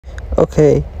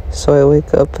Okay, so I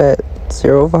wake up at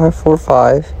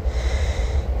 0545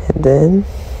 and then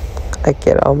I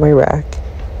get on my rack.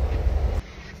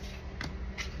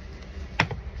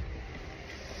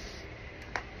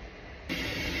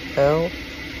 Now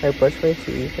I brush my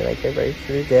teeth and I get ready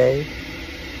for the day,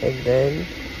 and then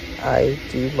I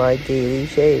do my daily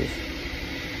shave.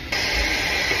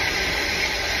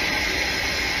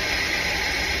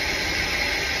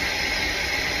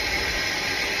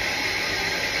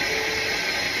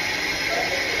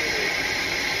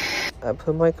 I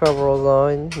put my coveralls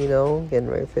on, you know, getting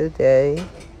ready for the day,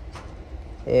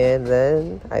 and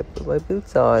then I put my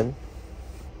boots on.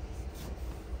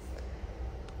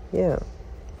 Yeah.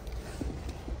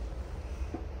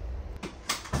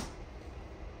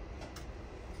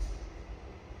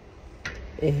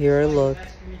 And here I look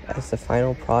as the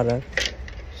final product.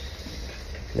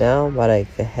 Now I'm about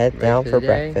to head down for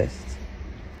breakfast.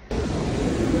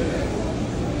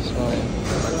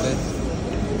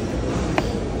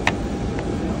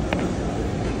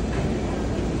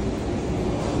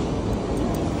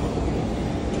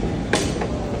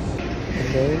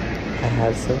 And then I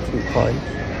have some fruit punch,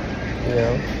 you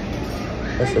know,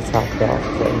 just to top it off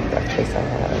for any breakfast I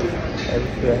have.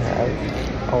 Every food I have,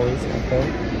 always have a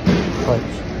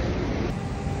punch.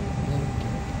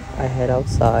 I head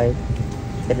outside,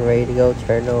 getting ready to go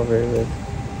turn over with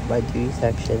my duty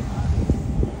section.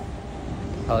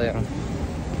 Oh yeah.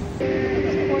 I am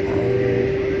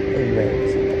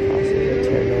embarrassed at the process of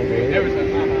turnover.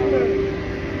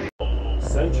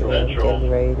 I'm getting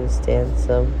ready to stand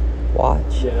some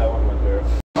watch.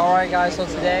 Alright guys, so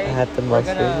today I had to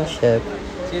muster the ship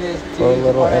do this for a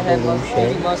little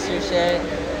evolution, muster shit.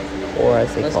 or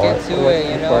as they call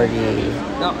it, party.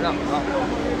 No.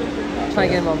 Trying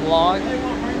to get him a vlog.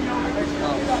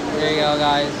 Oh, there you go,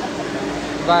 guys.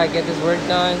 About to get this work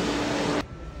done.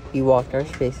 We walked our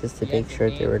spaces to make sure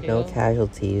there were no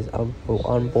casualties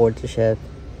on board the ship,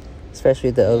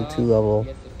 especially the O2 level,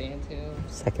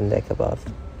 second deck above.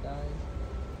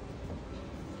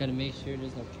 Gotta make sure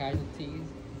there's no casualties.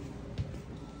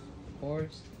 Of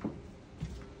course.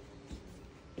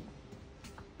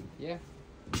 Yeah.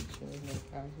 Make sure there's no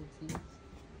casualties.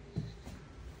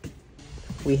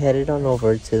 We headed on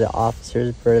over to the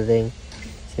officer's berthing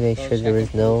to make sure there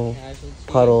was no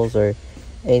puddles or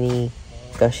any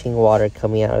gushing water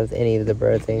coming out of any of the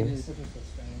berthings,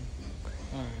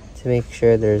 to make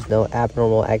sure there's no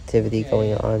abnormal activity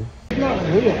going on. It's not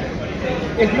real.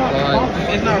 It's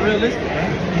not realistic.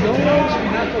 No one should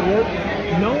have to work.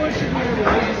 No one should be in a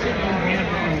relationship and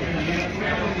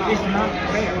have It's not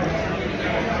fair.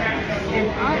 If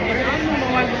I knew my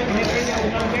wife was going to make I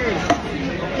was not married.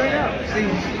 Straight up. See,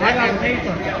 I got to pay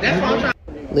for it. That's what I'm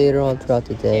trying. Later on throughout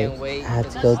the day, I had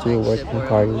to go do a working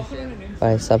party, but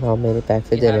I somehow made it back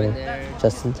for dinner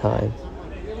just in time.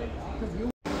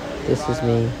 This is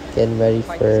me getting ready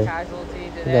for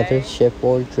another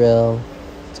shipboard drill,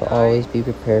 to always be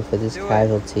prepared for this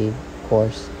casualty, of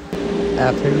course.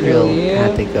 After the drill, I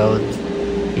had to go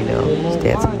and, you know,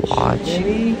 stand some watch,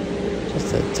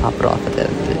 just to top it off at the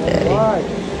end of the day.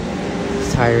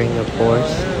 It's tiring, of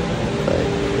course, but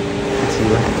let's see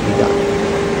what had to be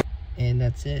done. And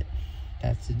that's it.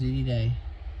 That's the duty day.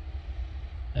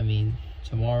 I mean,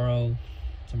 tomorrow's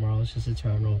just a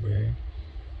turnover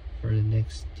for the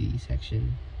next duty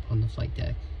section on the flight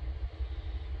deck.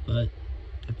 But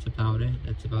that's about it.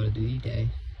 That's about a duty day.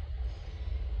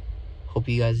 Hope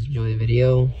you guys enjoy the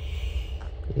video.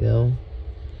 You know,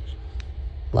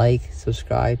 like,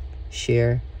 subscribe,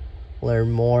 share,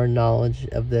 learn more knowledge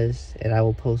of this, and I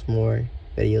will post more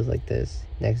videos like this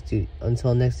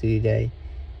until next duty day.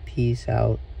 Peace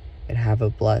out and have a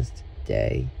blessed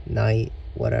day, night,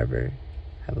 whatever.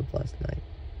 Have a blessed night.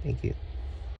 Thank you.